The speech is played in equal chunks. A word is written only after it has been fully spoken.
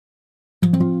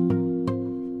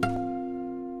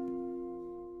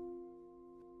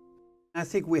I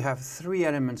think we have three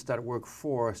elements that work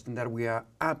for us and that we are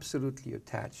absolutely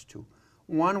attached to.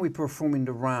 One, we perform in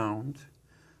the round,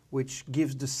 which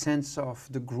gives the sense of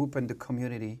the group and the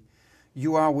community.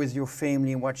 You are with your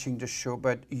family watching the show,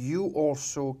 but you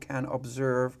also can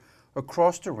observe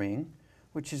across the ring,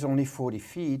 which is only 40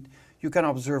 feet. You can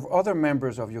observe other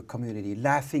members of your community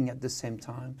laughing at the same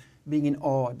time, being in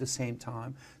awe at the same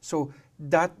time. So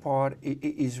that part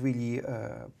is really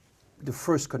the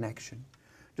first connection.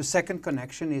 The second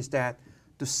connection is that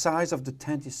the size of the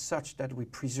tent is such that we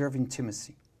preserve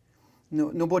intimacy.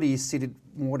 Nobody is seated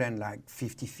more than like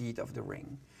 50 feet of the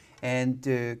ring. And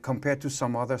compared to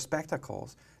some other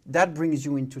spectacles, that brings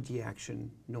you into the action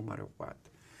no matter what.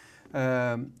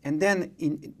 And then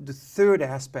the third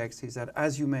aspect is that,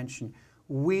 as you mentioned,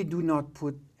 we do not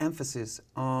put emphasis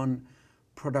on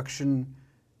production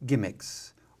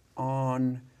gimmicks,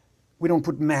 we don't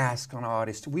put masks on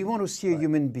artists. We want to see a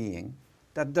human being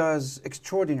that does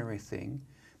extraordinary thing,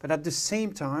 but at the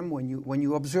same time, when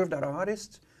you observe that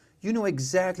artist, you know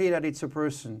exactly that it's a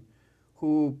person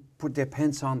who put their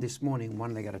pants on this morning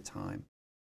one leg at a time.